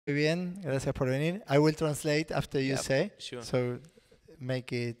Muy bien, gracias por venir. I will translate after you Yeah, say, sure. so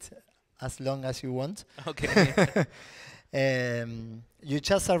make it as long as you want. Okay. You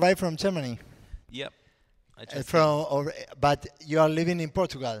just arrived from Germany, Yep. I just came. from, but you are living in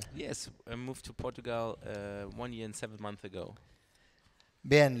Portugal. Yes, I moved to Portugal 1 year and 7 months ago.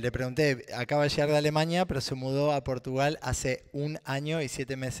 Bien, le pregunté, acaba de llegar de Alemania, pero se mudó a Portugal hace 1 año y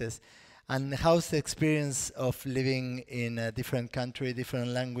 7 meses. And how's the experience of living in a different country, different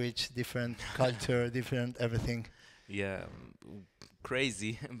language, different culture, different everything? Yeah,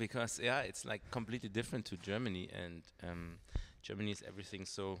 crazy because yeah, it's like completely different to Germany, and Germany is everything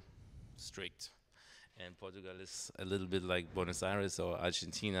so strict, and Portugal is a little bit like Buenos Aires or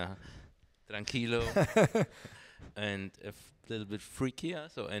Argentina, tranquilo, and a little bit freakier.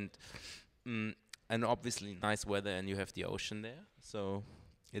 So and obviously nice weather, and you have the ocean there. So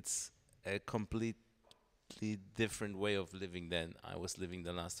it's a completely different way of living than I was living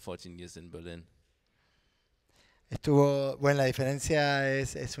the last 14 years in Berlin. Bueno, la diferencia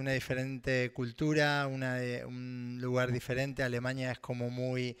es una diferente cultura, un lugar diferente. Alemania es como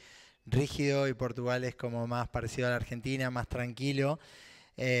muy rígido y Portugal es como más parecido a la Argentina, más tranquilo.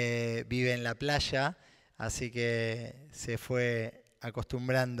 Vive en la playa, así que se fue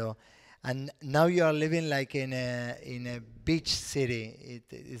acostumbrando. And now you are living like in a beach city.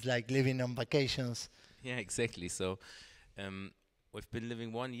 It's like living on vacations. Yeah, exactly. So we've been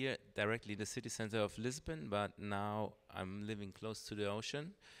living 1 year directly in the city center of Lisbon, but now I'm living close to the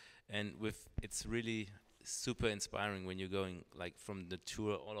ocean, and it's really super inspiring when you're going like from the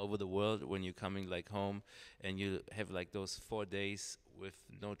tour all over the world, when you're coming like home and you have like those 4 days with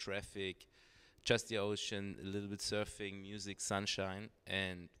no traffic, just the ocean, a little bit surfing, music, sunshine,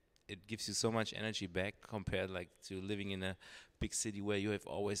 and it gives you so much energy back compared like to living in a big city where you have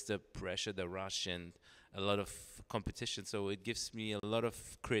always the pressure, the rush, and a lot of competition. So it gives me a lot of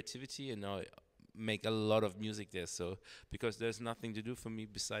creativity, and I make a lot of music there. So because there's nothing to do for me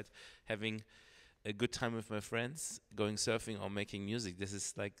besides having a good time with my friends, going surfing or making music. This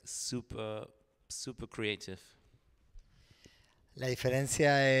is like super, super creative. La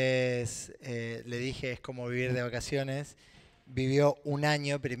diferencia es, le dije, es como vivir de vacaciones. Vivió 1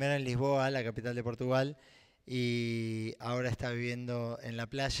 año primero en Lisboa, la capital de Portugal, y ahora está viviendo en la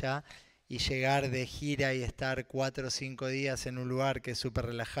playa. Y llegar de gira y estar 4 o 5 días en un lugar que es súper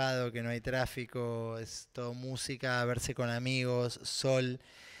relajado, que no hay tráfico, es todo música, verse con amigos, sol,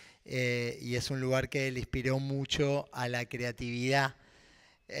 y es un lugar que le inspiró mucho a la creatividad.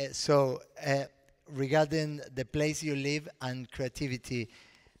 Regarding the place you live and creativity,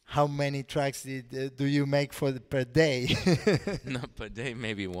 how many tracks do you make per day? Not per day,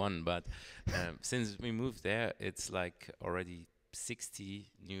 maybe one, but since we moved there, it's like already 60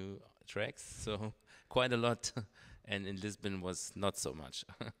 new tracks, so quite a lot. And in Lisbon was not so much.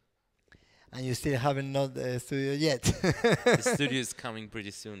 And you still haven't not the studio yet. The studio is coming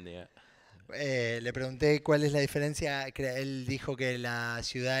pretty soon there. Le pregunté cuál es la diferencia. Él dijo que la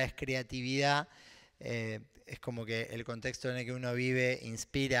ciudad es creatividad. Es como que el contexto en el que uno vive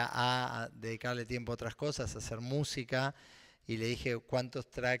inspira a dedicarle tiempo a otras cosas, a hacer música. Y le dije, ¿cuántos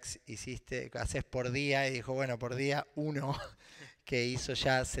tracks haces por día? Y dijo, bueno, por día uno, que hizo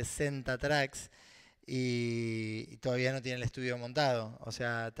ya 60 tracks y todavía no tiene el estudio montado. O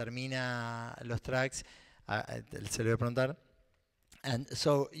sea, termina los tracks, se lo voy a preguntar. And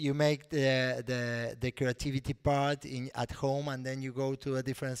so you make the creativity part at home, and then you go to a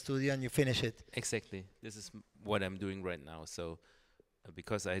different studio and you finish it. Exactly. This is what I'm doing right now. So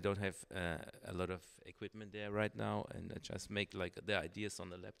because I don't have a lot of equipment there right now, and I just make like the ideas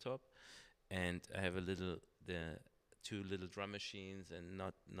on the laptop, and I have the 2 little drum machines, and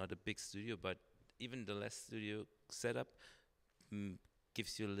not a big studio, but even the less studio setup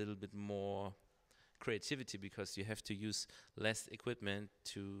gives you a little bit more creativity, because you have to use less equipment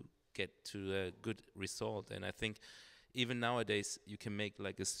to get to a good result. And I think even nowadays you can make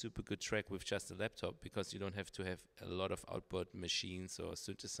like a super good track with just a laptop, because you don't have to have a lot of outboard machines or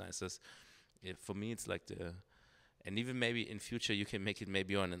synthesizers. For me it's like and even maybe in future you can make it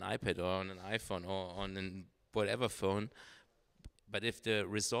maybe on an iPad or on an iPhone or on an whatever phone, but if the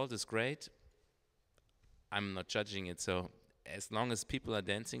result is great, I'm not judging it. So as long as people are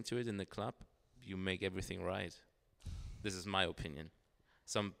dancing to it in the club, you make everything right. This is my opinion.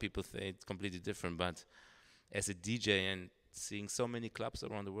 Some people say it's completely different, but as a DJ and seeing so many clubs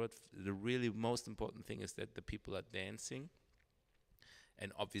around the world, the really most important thing is that the people are dancing,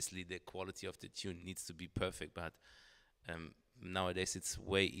 and obviously the quality of the tune needs to be perfect, but nowadays it's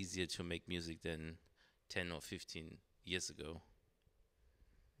way easier to make music than 10 or 15 years ago.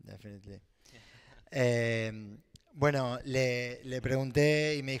 Definitely. Bueno, le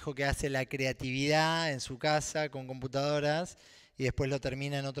pregunté y me dijo que hace la creatividad en su casa con computadoras y después lo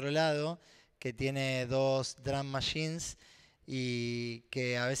termina en otro lado, que tiene dos drum machines y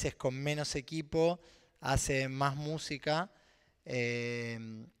que a veces con menos equipo hace más música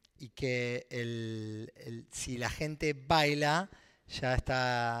y que si la gente baila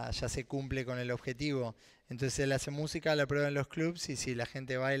ya se cumple con el objetivo. Entonces él hace música, la prueba en los clubs y si la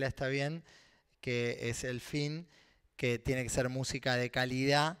gente baila está bien, que es el fin, que tiene que ser música de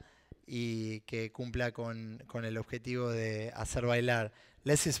calidad y que cumpla con el objetivo de hacer bailar.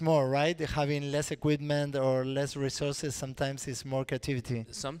 Less is more, right? Having less equipment or less resources sometimes is more creativity.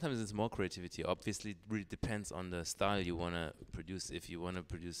 Sometimes it's more creativity. Obviously, it really depends on the style you want to produce. If you want to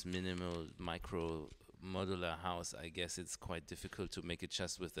produce minimal, micro, modular house, I guess it's quite difficult to make it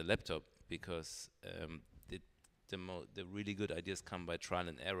just with the laptop because the really good ideas come by trial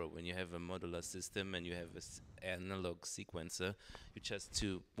and error. When you have a modular system and you have an analog sequencer, you just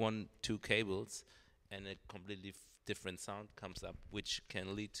two cables, and a completely different sound comes up, which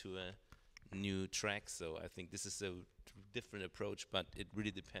can lead to a new track. So I think this is a different approach, but it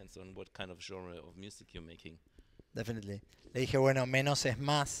really depends on what kind of genre of music you're making. Definitely. Le dije, bueno, menos es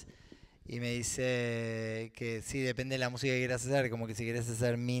más. Y me dice que sí, depende de la música que quieras hacer, como que si quieres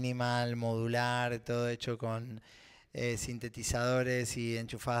hacer minimal, modular, todo hecho con sintetizadores y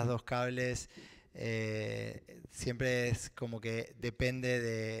enchufadas dos cables, siempre es como que depende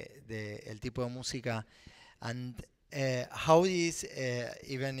de el tipo de música. And how is,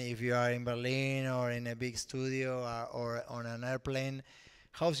 even if you are in Berlin or in a big studio or on an airplane,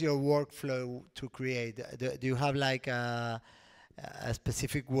 how's your workflow to create? Do you have like a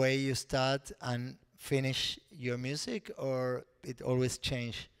specific way you start and finish your music, or it always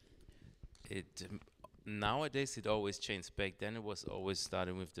change? It nowadays it always changes. Back then it was always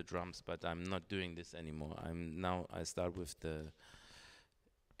starting with the drums, but I'm not doing this anymore. I start with the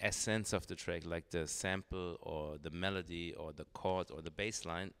essence of the track, like the sample or the melody or the chord or the bass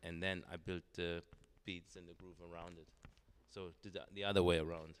line, and then I build the beats and the groove around it. So the other way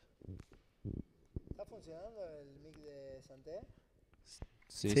around. ¿Está funcionando el mic de Santé?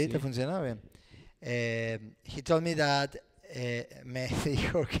 Sí, Sí, está funcionando bien. He told me that me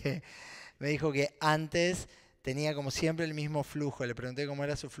dijo que antes tenía como siempre el mismo flujo. Le pregunté cómo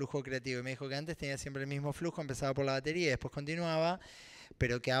era su flujo creativo y me dijo que antes tenía siempre el mismo flujo, empezaba por la batería y después continuaba,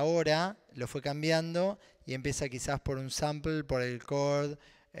 pero que ahora lo fue cambiando y empieza quizás por un sample, por el chord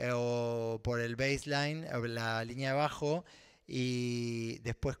o por el bassline, o la línea de bajo, y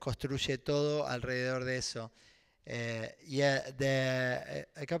después construye todo alrededor de eso. A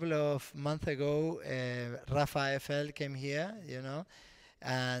couple of months ago, Rafa FL came here,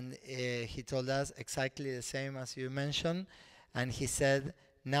 and he told us exactly the same as you mentioned, and he said,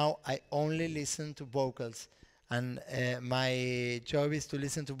 now I only listen to vocals. And my job is to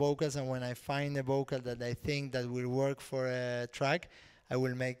listen to vocals, and when I find a vocal that I think that will work for a track, I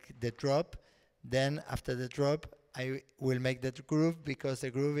will make the drop. Then after the drop, I will make the groove, because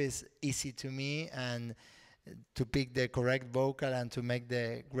the groove is easy to me, and to pick the correct vocal and to make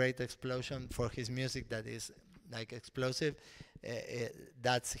the great explosion for his music that is like explosive.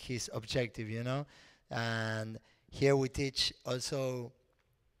 That's his objective, And here we teach also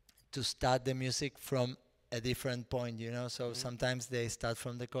to start the music from a different point, So sometimes they start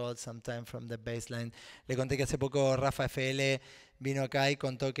from the chord, sometimes from the bass line. Le conté que hace poco Rafa FL vino acá y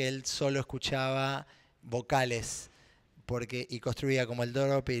contó que él solo escuchaba vocales y construía como el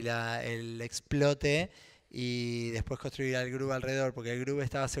drop y el explote, y después construía el groove alrededor, porque el groove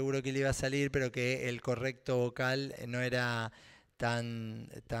estaba seguro que le iba a salir, pero que el correcto vocal no era tan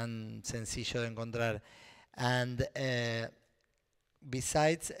sencillo de encontrar. And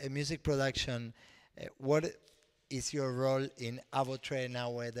besides music production, what is your role in Avotre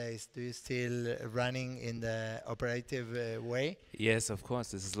nowadays? Do you still running in the operative way? Yes, of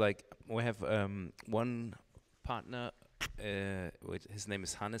course. This is like, we have one partner, his name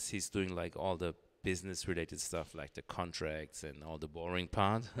is Hannes. He's doing like all the business related stuff, like the contracts and all the boring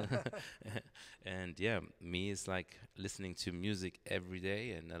part. And yeah, me is like listening to music every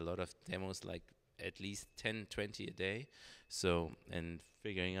day and a lot of demos, like at least 10, 20 a day. So, and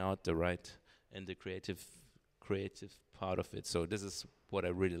figuring out the right and the creative part of it. So this is what I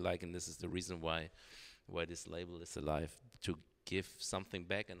really like, and this is the reason why this label is alive, to give something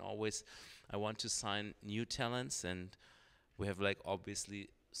back. And always I want to sign new talents, and we have like obviously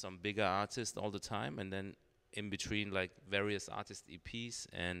some bigger artists all the time, and then in between like various artist EPs,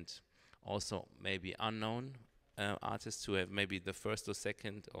 and also maybe unknown artists who have maybe the first or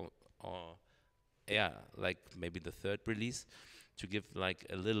second or yeah, like maybe the third release, to give like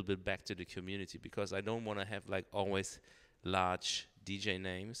a little bit back to the community, because I don't want to have like always large DJ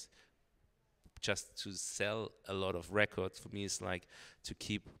names just to sell a lot of records. For me, it's like to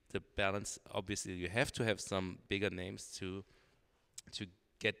keep the balance. Obviously, you have to have some bigger names to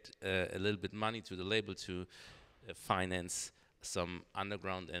get a little bit money to the label to finance some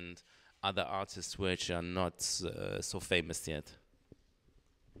underground and other artists which are not so famous yet.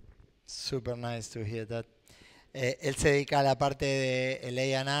 Super nice to hear that. Él se dedica a la parte de el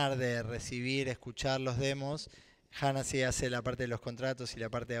A&R, de recibir, escuchar los demos. Hannah sí hace la parte de los contratos y la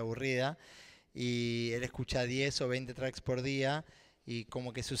parte aburrida. Y él escucha 10 o 20 tracks por día y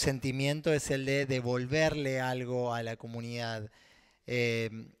como que su sentimiento es el de devolverle algo a la comunidad.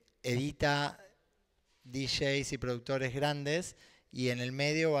 Edita DJs y productores grandes y en el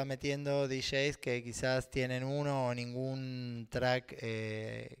medio va metiendo DJs que quizás tienen uno o ningún track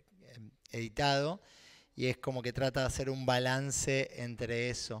editado, y es como que trata de hacer un balance entre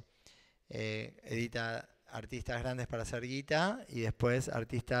eso. Edita artistas grandes para hacer guita y después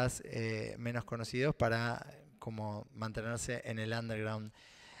artistas menos conocidos para como mantenerse en el underground.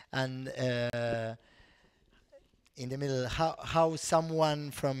 And in the middle, how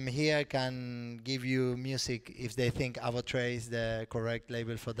someone from here can give you music if they think Avotre is the correct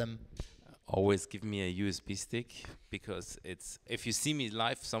label for them? Always give me a USB stick, because it's, if you see me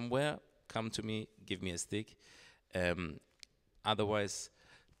live somewhere, come to me, give me a stick. Otherwise,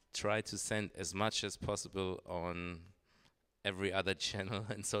 try to send as much as possible on every other channel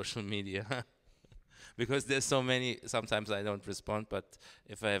and social media. Because there's so many, sometimes I don't respond, but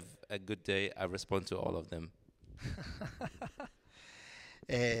if I have a good day, I respond to all of them.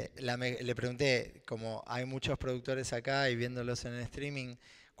 Le pregunté, como hay muchos productores acá y viéndolos en el streaming,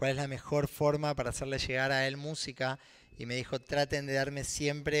 ¿cuál es la mejor forma para hacerle llegar a él música? Y me dijo, traten de darme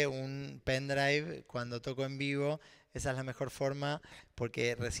siempre un pendrive cuando toco en vivo. Esa es la mejor forma,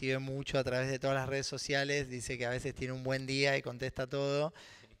 porque recibe mucho a través de todas las redes sociales. Dice que a veces tiene un buen día y contesta todo,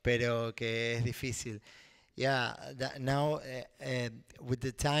 pero que es difícil. Yeah, now with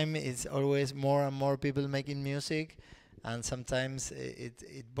the time, it's always more and more people making music, and sometimes it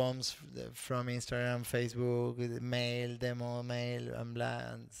bombs from Instagram, Facebook, mail, demo, mail, and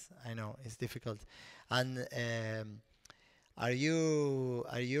blah. And I know it's difficult. And are you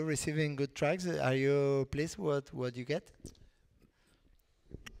receiving good tracks? Are you pleased with what you get?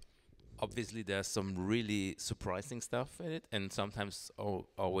 Obviously, there's some really surprising stuff in it, and sometimes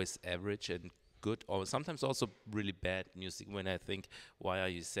always average and good, or sometimes also really bad music. When I think, why are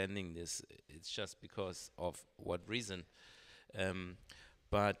you sending this? It's just because of what reason.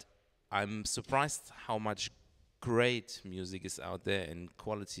 But I'm surprised how much great music is out there, and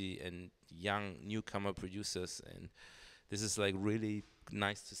quality, and young newcomer producers, and this is like really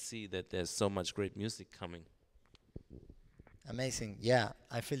nice to see that there's so much great music coming. Amazing, yeah,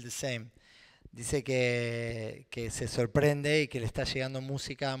 I feel the same. Dice que se sorprende y que le está llegando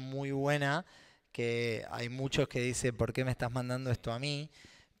música muy buena, que hay muchos que dicen, ¿por qué me estás mandando esto a mí?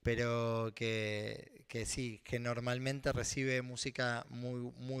 Pero que sí, que normalmente recibe música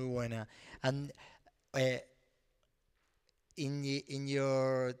muy, muy buena. And in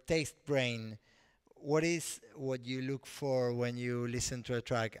your taste brain, what is what you look for when you listen to a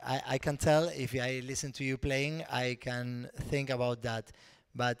track? I can tell if I listen to you playing, I can think about that.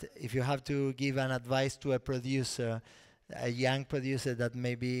 But if you have to give an advice to a producer, a young producer that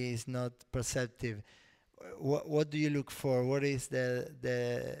maybe is not perceptive, what do you look for? What is the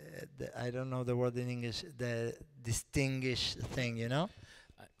I don't know the word in English, the distinguished thing, you know?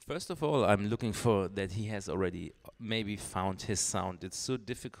 First of all, I'm looking for that he has already maybe found his sound. It's so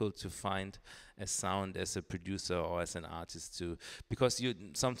difficult to find a sound as a producer or as an artist too, because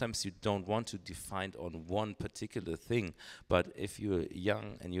sometimes you don't want to define on one particular thing. But if you're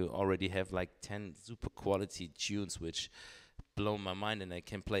young and you already have like 10 super quality tunes which blow my mind, and I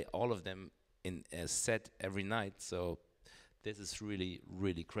can play all of them in a set every night, so this is really,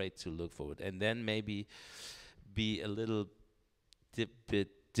 really great to look forward. And then maybe be a little bit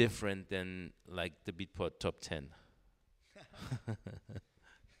different than like the Beatport top 10.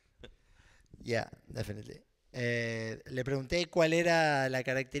 Yeah, definitely. Le pregunté cuál era la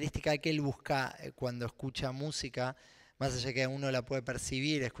característica que él busca cuando escucha música, más allá que uno la puede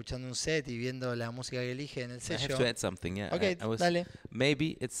percibir escuchando un set y viendo la música que elige en el sello. I have to add something, yeah. Okay, dale.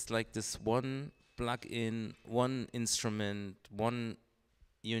 Maybe it's like this one plug-in, one instrument, one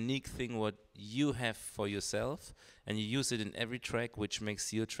unique thing what you have for yourself, and you use it in every track, which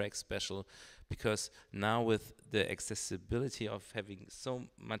makes your track special. Because now with the accessibility of having so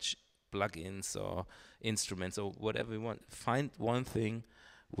much plugins or instruments or whatever you want, find one thing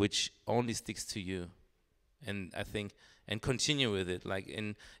which only sticks to you. And I think and continue with it. Like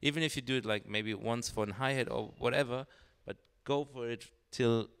even if you do it like maybe once for a hi-hat or whatever, but go for it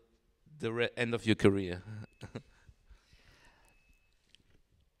till the end of your career.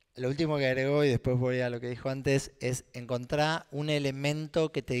 Lo último que agregó, y después voy a lo que dijo antes, es encontrar un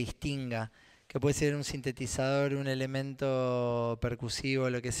elemento que te distinga, que puede ser un sintetizador, un elemento percusivo,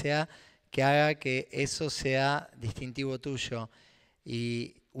 lo que sea, que haga que eso sea distintivo tuyo.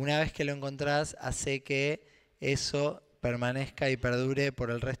 Y una vez que lo encontrás, hace que eso permanezca y perdure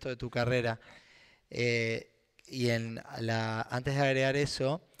por el resto de tu carrera. Y antes de agregar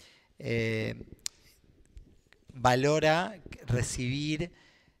eso, valora recibir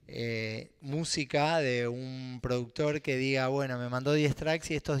música de un productor que diga, bueno, me mandó 10 tracks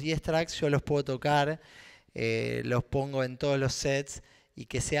y estos 10 tracks yo los puedo tocar, los pongo en todos los sets, y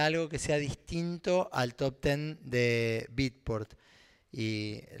que sea algo que sea distinto al top 10 de Beatport.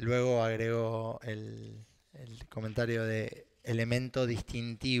 Y luego agregó el comentario de elemento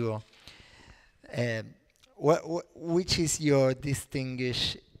distintivo. Which is your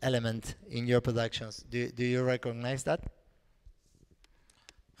distinguished element in your productions? Do you recognize that?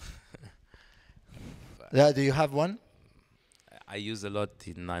 Do you have one? I use a lot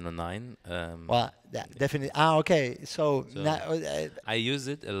the 909. Well, definitely. Okay. So I use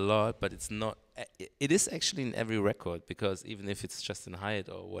it a lot, but it's not. It is actually in every record, because even if it's just in hi-hat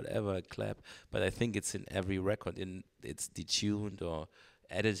or whatever, a clap, but I think it's in every record. It's detuned or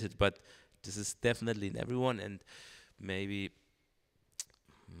edited, but this is definitely in everyone. And maybe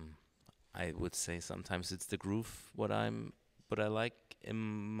I would say sometimes it's the groove what I like in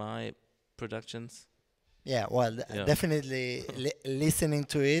my productions. Yeah, well, definitely listening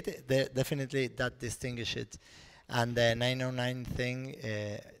to it, definitely that distinguishes it. And the 909 thing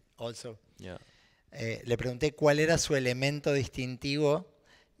also. Yeah. Le pregunté cuál era su elemento distintivo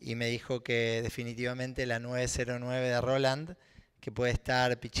y me dijo que definitivamente la 909 de Roland, que puede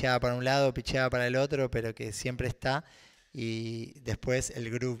estar pitcheada para un lado, pitcheada para el otro, pero que siempre está, y después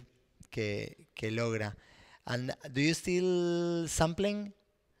el groove que logra. And do you still sampling?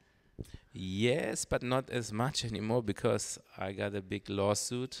 Yes, but not as much anymore, because I got a big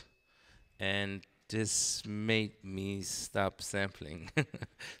lawsuit, and this made me stop sampling.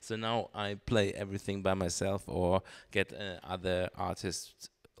 So now I play everything by myself, or get other artists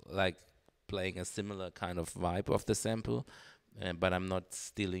like playing a similar kind of vibe of the sample, but I'm not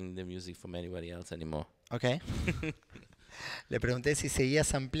stealing the music from anybody else anymore. Okay. Le pregunté si seguía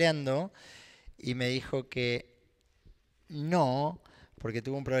sampleando y me dijo que no, porque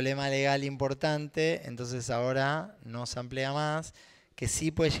tuvo un problema legal importante, entonces ahora no samplea más, que sí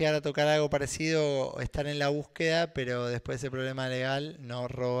puede llegar a tocar algo parecido o estar en la búsqueda, pero después de ese problema legal no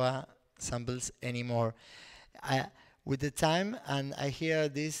roba samples anymore. With the time, and I hear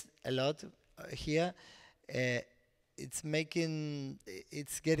this a lot here, it's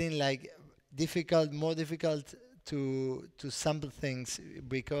getting like more difficult to sample things,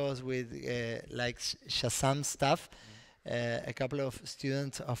 because with like Shazam stuff, a couple of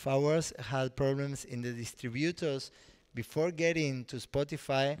students of ours had problems in the distributors before getting to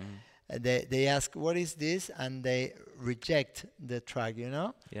Spotify. They ask, what is this? And they reject the track, you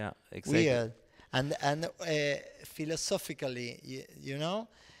know? Yeah, exactly. Weird. And philosophically, you know,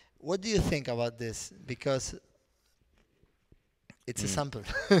 what do you think about this? Because it's a sample.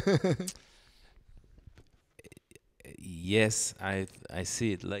 Yes, I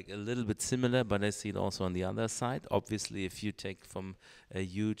see it like a little bit similar, but I see it also on the other side. Obviously, if you take from a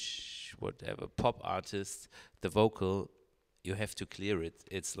huge pop artist the vocal, you have to clear it.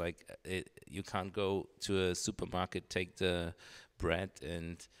 It's like you can't go to a supermarket, take the bread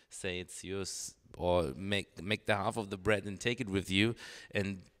and say it's yours, or make the half of the bread and take it with you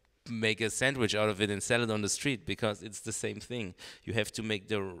and make a sandwich out of it and sell it on the street, because it's the same thing. You have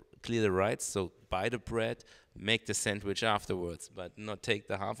to clear the rights, so buy the bread, make the sandwich afterwards, but not take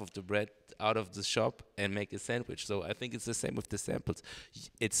the half of the bread out of the shop and make a sandwich. So I think it's the same with the samples.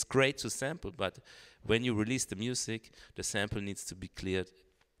 It's great to sample, but when you release the music, the sample needs to be cleared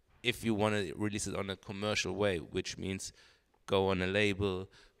if you want to release it on a commercial way, which means go on a label,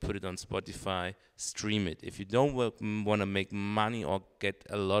 put it on Spotify, stream it. If you don't want to make money or get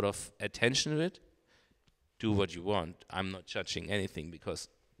a lot of attention to it, do what you want. I'm not judging anything, because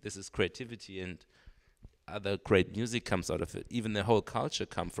this is creativity, and other great music comes out of it. Even the whole culture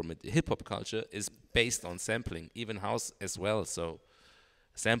comes from it. The hip-hop culture is based on sampling, even house as well. So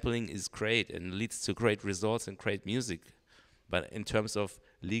sampling is great and leads to great results and great music. But in terms of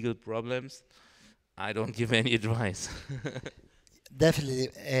legal problems, I don't give any advice. Definitely.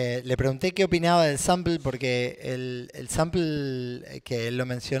 Le pregunté qué opinaba del sample, porque el sample que él lo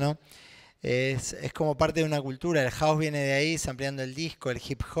mencionó es como parte de una cultura. El house viene de ahí, sampleando el disco. El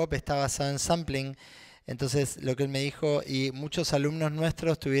hip hop está basado en sampling. Entonces, lo que él me dijo, y muchos alumnos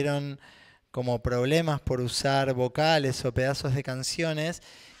nuestros tuvieron como problemas por usar vocales o pedazos de canciones,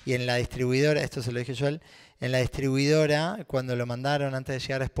 y en la distribuidora, esto se lo dije yo a él, en la distribuidora, cuando lo mandaron antes de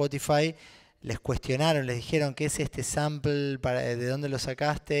llegar a Spotify, les cuestionaron, les dijeron qué es este sample, de dónde lo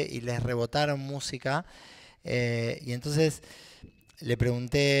sacaste, y les rebotaron música. Y entonces le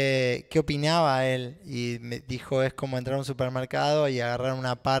pregunté qué opinaba él, y me dijo es como entrar a un supermercado y agarrar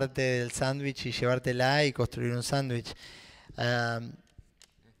una parte del sándwich y llevártela y construir un sándwich. Um,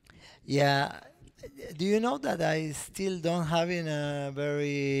 yeah, do you know that I still don't have in a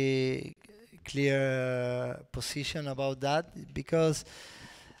very clear position about that? Because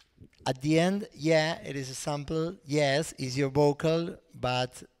at the end, yeah, it is a sample. Yes, it's your vocal,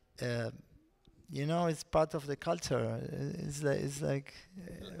 but you know, it's part of the culture. It's like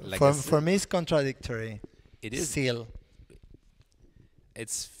Like I for said, me, it's contradictory. it is. Still,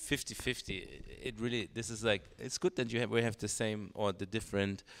 It's 50-50. It really. This is like. It's good that we have the same or the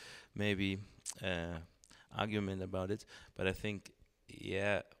different, maybe, argument about it. But I think,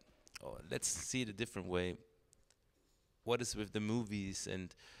 yeah, let's see it a different way. What is with the movies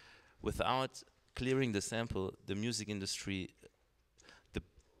and without clearing the sample, the music industry, the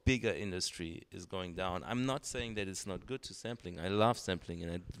bigger industry is going down. I'm not saying that it's not good to sampling. I love sampling,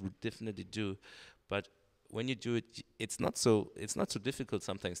 and I definitely do. But when you do it, it's not so difficult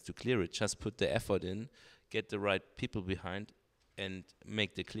sometimes to clear it. Just put the effort in, get the right people behind, and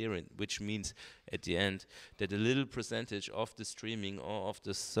make the clearing. Which means at the end that a little percentage of the streaming or of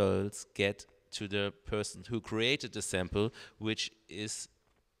the sales get to the person who created the sample, which is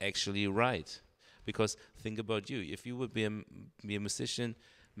actually right. Because think about you, if you would be a musician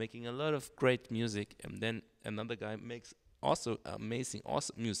making a lot of great music, and then another guy makes also amazing,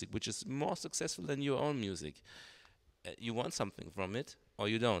 awesome music, which is more successful than your own music, you want something from it, or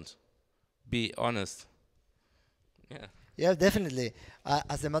you don't. Be honest. Yeah. yeah, definitely.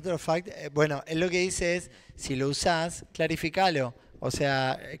 As a matter of fact, bueno, él lo que dice es, si lo usás, clarificalo. O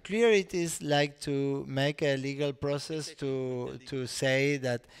sea, clear it is like to make a legal process to say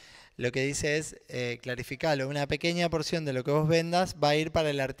that. Lo que dice es, clarificalo, una pequeña porción de lo que vos vendas va a ir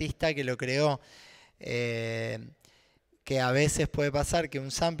para el artista que lo creó. Que a veces puede pasar que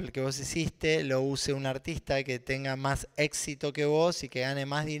un sample que vos hiciste lo use un artista que tenga más éxito que vos y que gane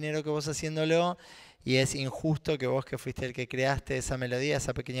más dinero que vos haciéndolo, y es injusto que vos, que fuiste el que creaste esa melodía,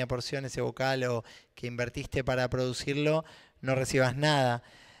 esa pequeña porción, ese vocal, o que invertiste para producirlo, no recibas nada.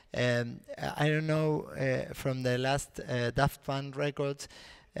 I don't know, from the last Daft Punk records,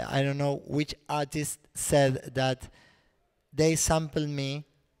 I don't know which artist said that they sampled me.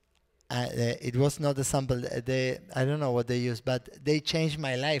 It was not a sample. I don't know what they used, but they changed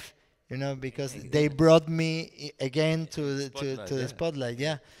my life. You know, because they brought me again to the spotlight.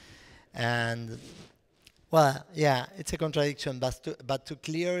 Yeah, and well, yeah, it's a contradiction, but to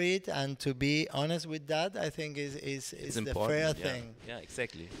clear it and to be honest with that, I think is the fair thing. Yeah,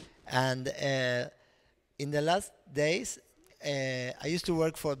 exactly. And in the last days, I used to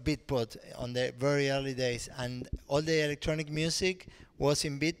work for Beatport on the very early days, and all the electronic music was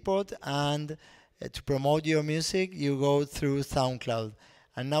in Beatport, and to promote your music, you go through SoundCloud.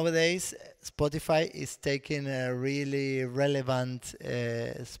 And nowadays, Spotify is taking a really relevant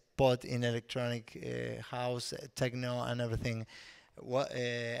spot in electronic house, techno, and everything.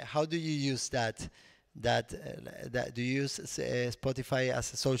 How do you use that? Do you use Spotify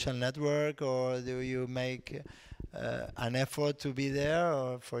as a social network, or do you make an effort to be there,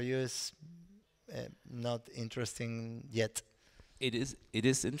 or for you it's not interesting yet? It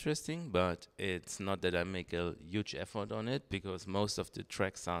is interesting, but it's not that I make a huge effort on it, because most of the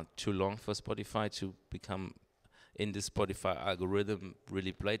tracks are too long for Spotify to become in the Spotify algorithm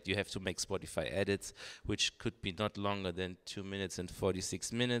really played. You have to make Spotify edits, which could be not longer than 2 minutes and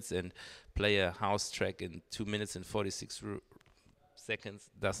 46 minutes, and play a house track in 2 minutes and 46 seconds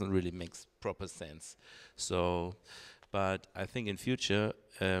doesn't really make proper sense. So, but I think in future,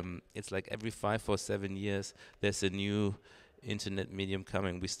 it's like every 5 or 7 years, there's a new internet medium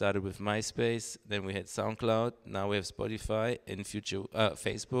coming. We started with MySpace, then we had SoundCloud, now we have Spotify, in future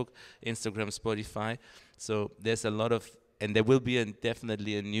Facebook, Instagram, Spotify. So there's a lot of, and there will be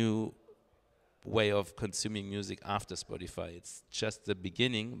definitely a new way of consuming music after Spotify. It's just the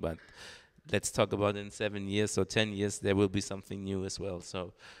beginning, but let's talk about in 7 years or 10 years, there will be something new as well.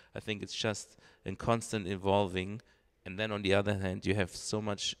 So I think it's just in constant evolving. And then on the other hand, you have so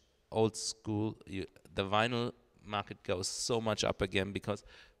much old school, the vinyl market goes so much up again, because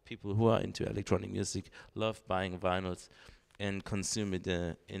people who are into electronic music love buying vinyls, and consume it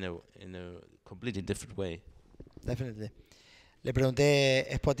in a completely different way. Definitely. Le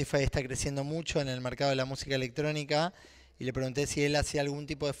pregunté, Spotify está creciendo mucho en el mercado de la música electrónica y le pregunté si él hacía algún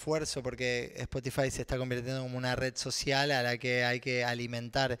tipo de esfuerzo porque Spotify se está convirtiendo como una red social a la que hay que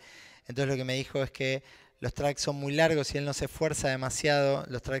alimentar. Entonces lo que me dijo es que los tracks son muy largos y él no se esfuerza demasiado,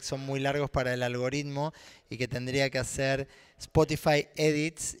 los tracks son muy largos para el algoritmo y que tendría que hacer Spotify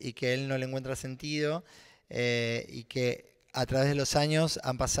edits y que él no le encuentra sentido y que a través de los años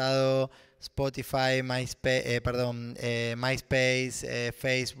han pasado Spotify, MySpace,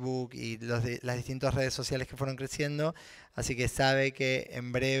 Facebook y las distintas redes sociales que fueron creciendo, así que sabe que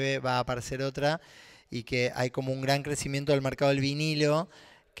en breve va a aparecer otra y que hay como un gran crecimiento del mercado del vinilo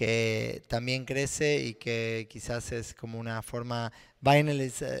que también crece y que quizás es como una forma, vinyl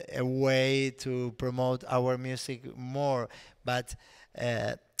is a way to promote our music more, but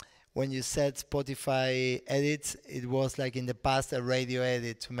when you said Spotify edits, it was like in the past a radio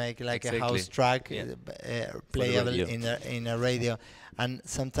edit to make like Exactly. a house track Yeah. playable radio. in a radio. And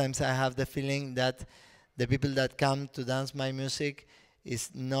sometimes I have the feeling that the people that come to dance my music is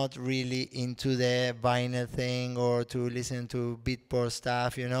not really into the vinyl thing or to listen to beatport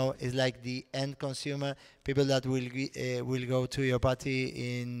stuff, you know. It's like the end consumer, people that will go to your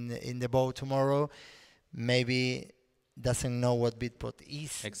party in the boat tomorrow, maybe doesn't know what beatport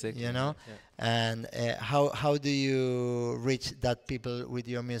is, Exactly. you know. Yeah. And how do you reach that people with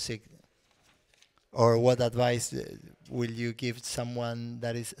your music? Or what advice will you give someone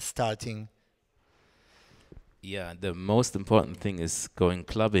that is starting? Yeah, the most important thing is going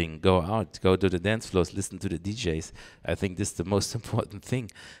clubbing, go out, go to the dance floors, listen to the DJs. I think this is the most important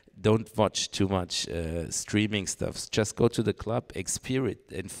thing. Don't watch too much streaming stuff. Just go to the club, experience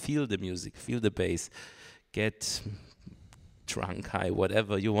it, and feel the music, feel the bass. Get drunk, high,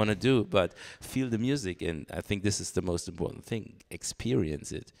 whatever you want to do, but feel the music. And I think this is the most important thing.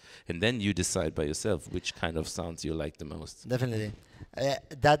 Experience it. And then you decide by yourself which kind of sounds you like the most. Definitely.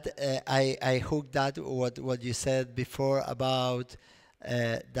 I hooked that what you said before about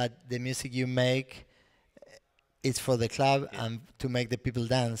that the music you make is for the club and to make the people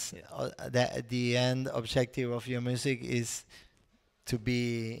dance. The end objective of your music is to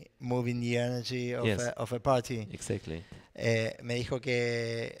be moving the energy of a party. Exactly. Me dijo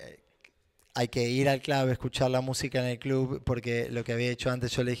que hay que ir al club, escuchar la música en el club, porque lo que había hecho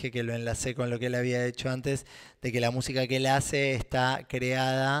antes, yo le dije que lo enlacé con lo que él había hecho antes, de que la música que él hace está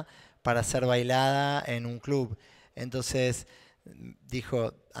creada para ser bailada en un club. Entonces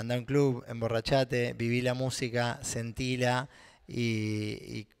dijo, anda a un club, emborrachate, viví la música, sentila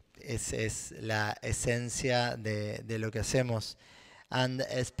y es la esencia de lo que hacemos. And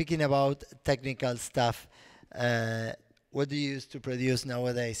speaking about technical stuff, what do you use to produce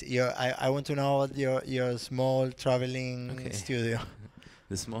nowadays? I want to know about your small traveling studio.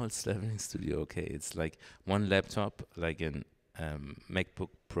 The small traveling studio, okay. It's like one laptop, like an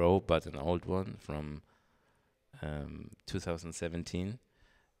MacBook Pro, but an old one from 2017.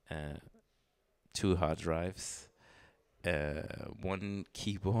 2 hard drives, one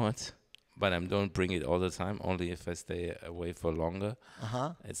keyboard, but I don't bring it all the time, only if I stay away for longer.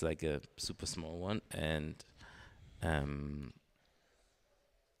 It's like a super small one. And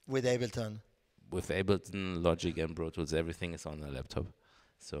with Ableton, Logic and Pro Tools, everything is on the laptop.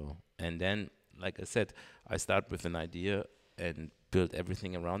 So, and then, like I said, I start with an idea and build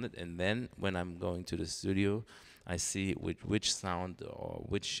everything around it. And then when I'm going to the studio, I see which sound or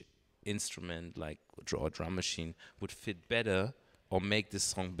which instrument, like drum machine, would fit better or make this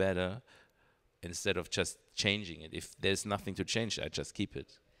song better, instead of just changing it. If there's nothing to change, I just keep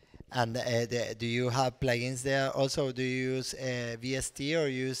it. And do you have plugins there? Also, do you use VST or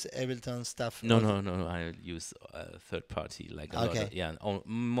use Ableton stuff? No. I use third party, like a lot of,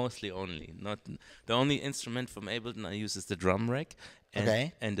 mostly only. Not the only instrument from Ableton I use is the drum rack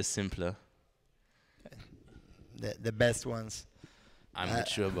and the simpler. The best ones. I'm not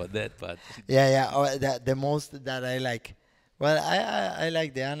sure about that, but the most that I like. Well, I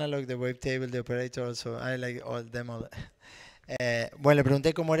like the analog, the wavetable, the operator also. I like all them all. Bueno, le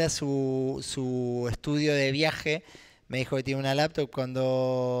pregunté cómo era su estudio de viaje. Me dijo que tiene una laptop con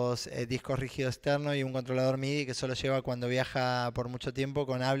 2 discos rígidos externos y un controlador MIDI que solo lleva cuando viaja por mucho tiempo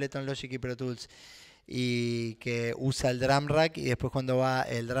con Ableton, Logic y Pro Tools. Y que usa el drum rack y después cuando va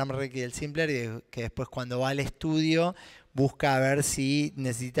el drum rack y el simpler, y que después cuando va al estudio busca a ver si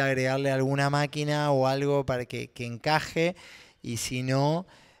necesita agregarle alguna máquina o algo para que encaje, y si no,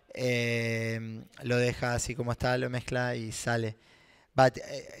 lo deja así como está, lo mezcla y sale. But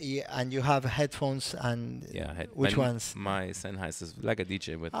and you have headphones and Yeah, which ones? my Sennheiser is like a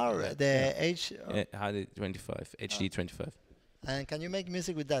DJ with The H. HD25, HD25. And can you make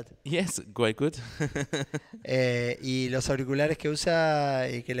music with that? Yes, quite good. Y los auriculares que usa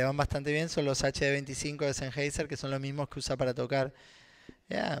y que le van bastante bien son los HD25 de Sennheiser, que son los mismos que usa para tocar.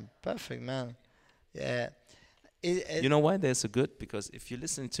 Yeah, perfect, man. Yeah. You know why they're so good? Because if you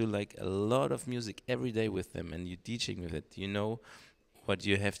listen to like a lot of music every day with them and you're DJing with it, you know what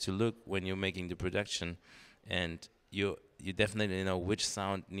you have to look when you're making the production, and you definitely know which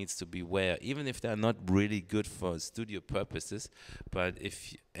sound needs to be where, even if they're not really good for studio purposes. But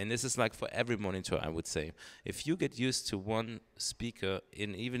and this is like for every monitor, I would say, if you get used to one speaker,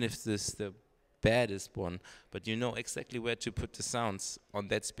 even if this is the baddest one, but you know exactly where to put the sounds on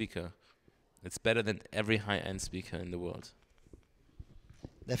that speaker, it's better than every high-end speaker in the world.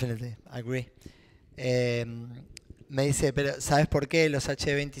 Definitely, I agree. Me dice, pero ¿sabes por qué los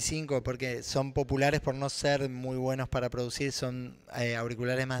H25? Porque son populares por no ser muy buenos para producir, son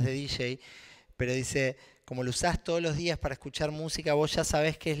auriculares más de DJ, pero dice, como lo usás todos los días para escuchar música, vos ya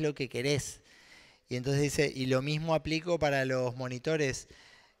sabés qué es lo que querés. Y entonces dice, y lo mismo aplico para los monitores.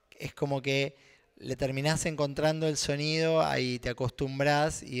 Es como que le terminás encontrando el sonido, ahí te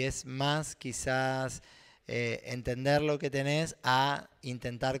acostumbrás y es más quizás entender lo que tenés a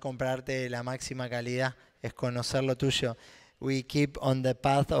intentar comprarte la máxima calidad. Es conocer lo tuyo. We keep on the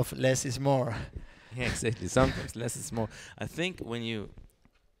path of less is more. Yeah, exactly. Sometimes less is more. I think when you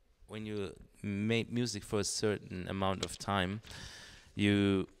make music for a certain amount of time,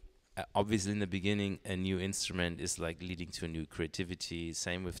 you obviously in the beginning a new instrument is like leading to a new creativity.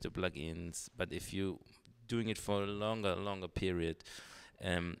 Same with the plugins. But if you doing it for a longer period,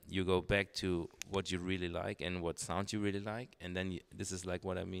 you go back to what you really like and what sound you really like, and then this is like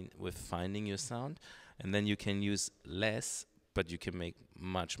what I mean with finding your sound. And then you can use less, but you can make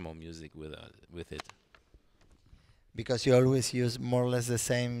much more music with it. Because you always use more or less the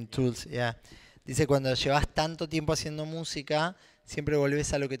same tools. Yeah. Dice, cuando llevas tanto tiempo haciendo música, siempre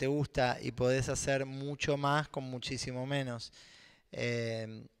volvés a lo que te gusta y podés hacer mucho más con muchísimo menos.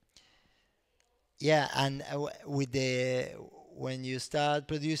 Yeah, and when you start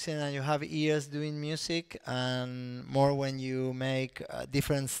producing and you have years doing music, and more when you make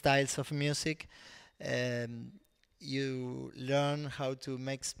different styles of music, you learn how to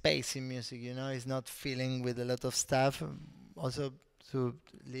make space in music, you know, it's not filling with a lot of stuff. Also to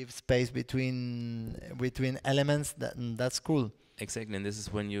leave space between elements, that's cool. Exactly, and this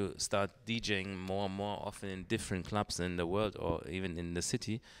is when you start DJing more and more often in different clubs in the world or even in the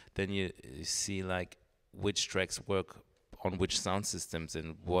city, then you see like which tracks work on which sound systems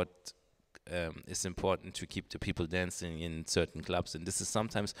and what is important to keep the people dancing in certain clubs. And this is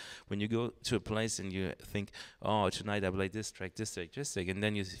sometimes when you go to a place and you think, oh, tonight I play this track, and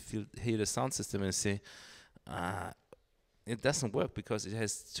then you hear the sound system and say, it doesn't work because it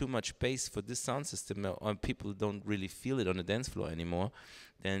has too much bass for this sound system, or people don't really feel it on the dance floor anymore.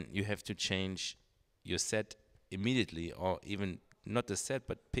 Then you have to change your set immediately, or even not the set,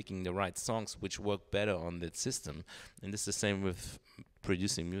 but picking the right songs which work better on that system. And this is the same with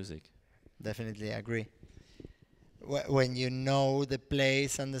producing music. Definitely agree. When you know the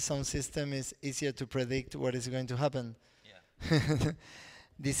place and the sound system, it's easier to predict what is going to happen. Yeah.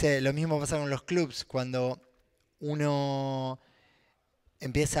 Dice, lo mismo pasa con los clubs. Cuando uno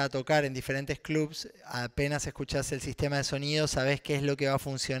empieza a tocar en diferentes clubs, apenas escuchas el sistema de sonido, sabes qué es lo que va a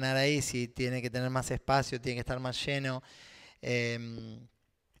funcionar ahí, si tiene que tener más espacio, tiene que estar más lleno.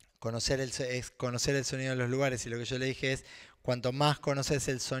 Conocer el sonido de los lugares, y lo que yo le dije es, cuanto más conoces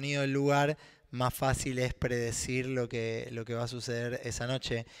el sonido del lugar, más fácil es predecir lo que va a suceder esa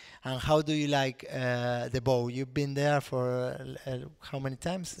noche. And how do you like the bow? You've been there for how many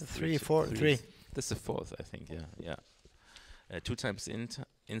times? Three. This is the fourth, I think. Yeah. 2 times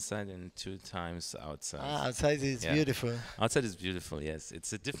inside and 2 times outside. Outside is beautiful. Outside is beautiful. Yes,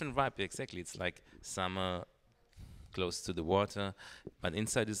 it's a different vibe. Exactly, it's like summer, close to the water, but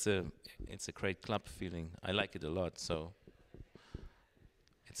inside it's a great club feeling. I like it a lot. So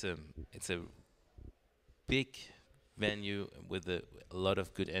it's a big venue with a lot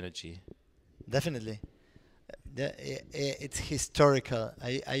of good energy. Definitely. It's historical.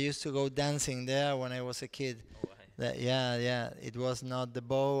 I used to go dancing there when I was a kid. Yeah. It was not the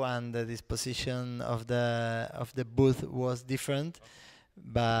bow, and the disposition of the booth was different,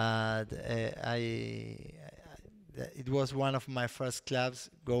 but it was one of my first clubs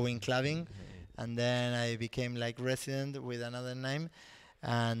going clubbing, and then I became like resident with another name.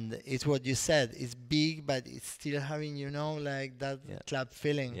 And it's what you said, it's big, but it's still having, like that club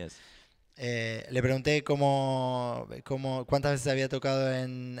feeling. Yes. Le pregunté cuántas veces había tocado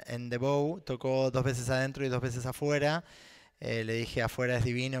en The Bow. Tocó 2 veces adentro y 2 veces afuera. Le dije, afuera es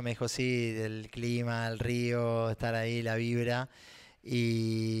divino. Me dijo, sí, el clima, el río, estar ahí, la vibra.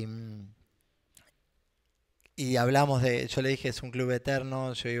 Y, y hablamos yo le dije, es un club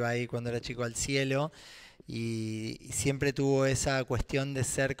eterno. Yo iba ahí cuando era chico al cielo. Y siempre tuvo esa cuestión de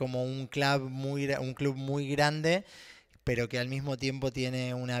ser como un club muy grande, pero que al mismo tiempo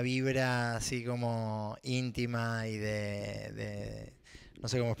tiene una vibra así como íntima y no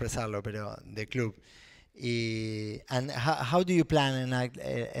sé cómo expresarlo, pero de club. And how do you plan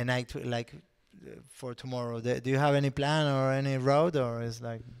a night like for tomorrow? Do you have any plan or any road, or is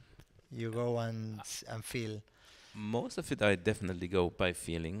like you go and feel? Most of it I definitely go by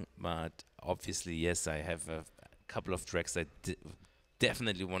feeling, but obviously, yes, I have a couple of tracks I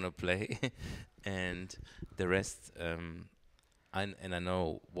definitely want to play, and the rest, and I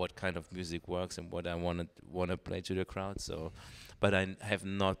know what kind of music works and what I wanna play to the crowd. So, but I have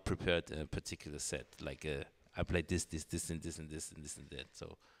not prepared a particular set. Like I play this, and this, and this, and this, and that.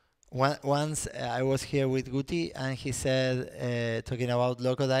 So Once I was here with Guti, and he said, talking about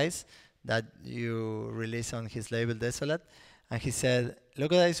Loco Dice, that you released on his label Desolate, and he said,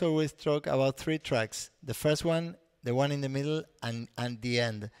 Loco Dice always talk about 3 tracks. The first one, the one in the middle, and the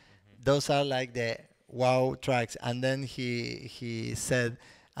end. Those are like the wow tracks. And then he said,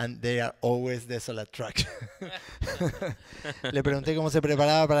 and they are always Desolate tracks. Le pregunté cómo se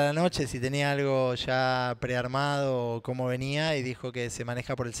preparaba para la noche, si tenía algo ya prearmado o cómo venía, y dijo que se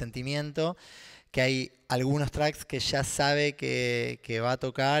maneja por el sentimiento, que hay algunos tracks que ya sabe que va a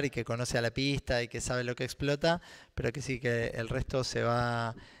tocar y que conoce a la pista y que sabe lo que explota, pero que sí que el resto se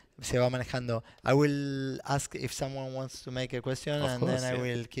va manejando. I will ask if someone wants to make a question, of and course, then I yeah.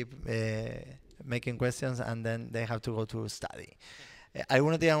 will keep making questions, and then they have to go to study.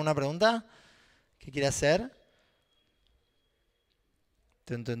 ¿Alguno tiene alguna pregunta que quiera hacer?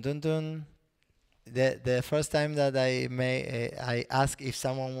 Tun, tun, tun, tun. The first time that I ask if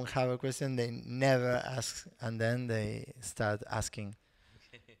someone will have a question, they never ask, and then they start asking.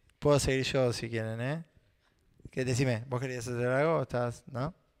 Puedo seguir yo si quieren, ¿eh? Decime, ¿vos querías hacer algo o estás,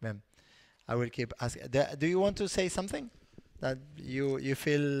 no? Bien. I will keep asking. Do you want to say something that you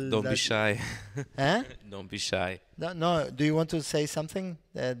feel? Don't be shy. Eh? Don't be shy. No. Do you want to say something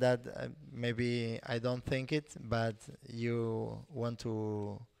that maybe I don't think it, but you want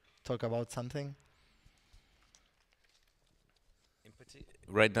to talk about something?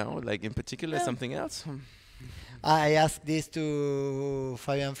 Right now, like in particular, Yeah. something else? I asked this to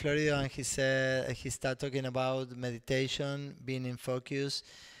Fabian Florido, and he said he started talking about meditation, being in focus,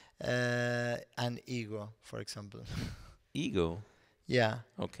 and ego, for example. Ego. Yeah.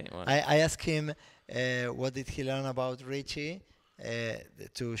 Okay. Well, I asked him what did he learn about Richie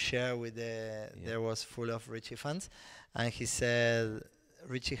to share with there was full of Richie fans, and he said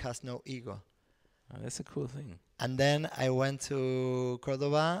Richie has no ego. that's a cool thing. And then I went to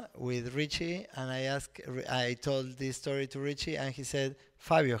Cordoba with Richie, and I told this story to Richie, and he said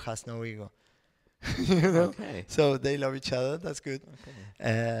Fabio has no ego. You know? Okay. So they love each other. That's good.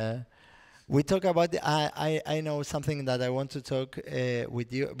 Okay. We talk about I know something that I want to talk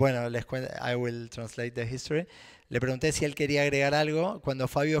with you. Bueno, I will translate the history. Le pregunté si él quería agregar algo. Cuando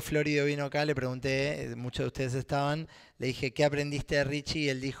Fabio Florido vino acá, le pregunté, muchos de ustedes estaban, le dije, ¿qué aprendiste de Richie? Y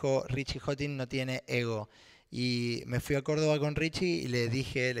él dijo, Richie Hottin no tiene ego. Y me fui a Córdoba con Richie y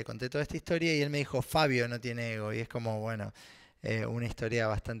le conté toda esta historia, y él me dijo, Fabio no tiene ego. Y es como, bueno, una historia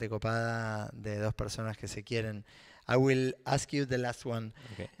bastante copada de 2 personas que se quieren. I will ask you the last one.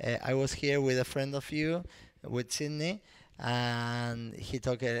 Okay. I was here with a friend of you, with Sydney, and he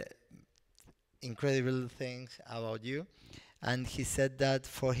talked incredible things about you. And he said that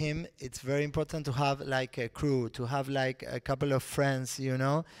for him, it's very important to have like a crew, to have like a couple of friends, you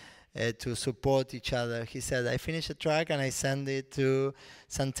know, to support each other. He said, I finished a track and I sent it to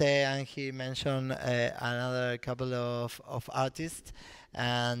Santé, and he mentioned another couple of artists.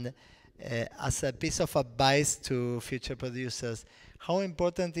 And as a piece of advice to future producers, how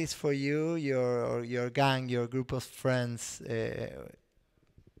important is for you your gang, your group of friends?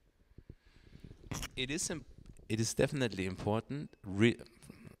 It is definitely important.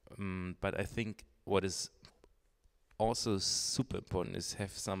 But I think what is also super important is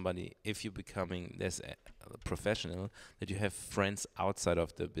have somebody, if you're becoming this professional, that you have friends outside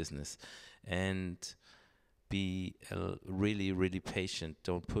of the business, and be really, really patient.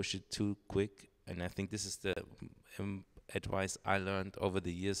 Don't push it too quick. And I think this is the advice I learned over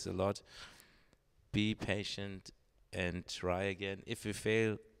the years a lot. Be patient and try again. If you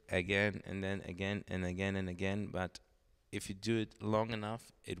fail, again and then again and again and again, but if you do it long enough,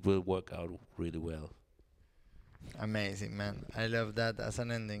 it will work out really well. Amazing, man. I love that as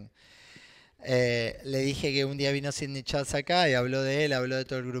an ending. Le dije que un día vino Sidney Charles acá y habló de él, habló de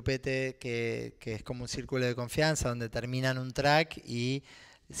todo el grupete que es como un círculo de confianza donde terminan un track y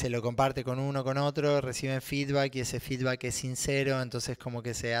se lo comparte con uno, con otro, reciben feedback y ese feedback es sincero, entonces como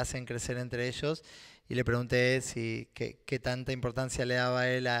que se hacen crecer entre ellos. Y le pregunté si qué tanta importancia le daba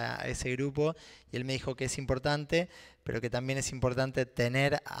él a ese grupo y él me dijo que es importante, pero que también es importante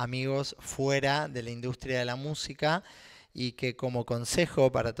tener amigos fuera de la industria de la música y que como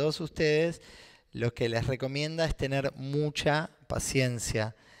consejo para todos ustedes, lo que les recomienda es tener mucha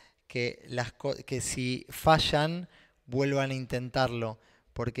paciencia, que si fallan, vuelvan a intentarlo,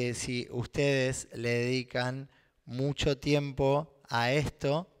 porque si ustedes le dedican mucho tiempo a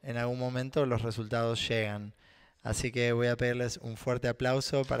esto, en algún momento los resultados llegan. Así que voy a pedirles un fuerte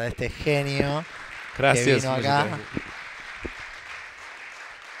aplauso para este genio que vino acá.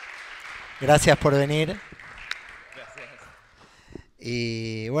 Gracias por venir.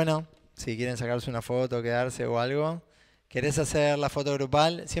 Y bueno, si quieren sacarse una foto, quedarse o algo. ¿Querés hacer la foto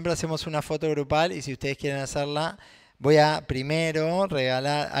grupal? Siempre hacemos una foto grupal y si ustedes quieren hacerla, voy a primero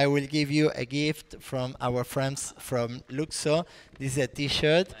regalar, I will give you a gift from our friends from Luxo. This is a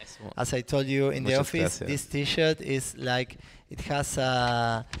t-shirt. Nice. As I told you in the office, this t-shirt is like, it has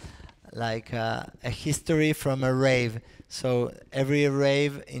a history from a rave. So every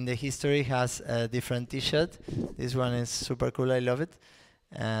rave in the history has a different t-shirt. This one is super cool, I love it.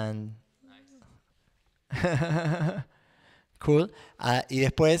 And nice. Cool. Y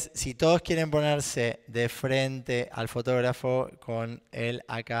después, si todos quieren ponerse de frente al fotógrafo con él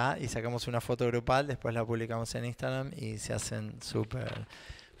acá y sacamos una foto grupal, después la publicamos en Instagram y se hacen súper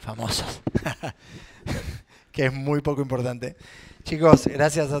famosos. Que es muy poco importante. Chicos,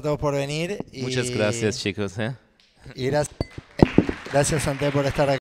 gracias a todos por venir. Muchas gracias, chicos. Y gracias Santé por estar acá.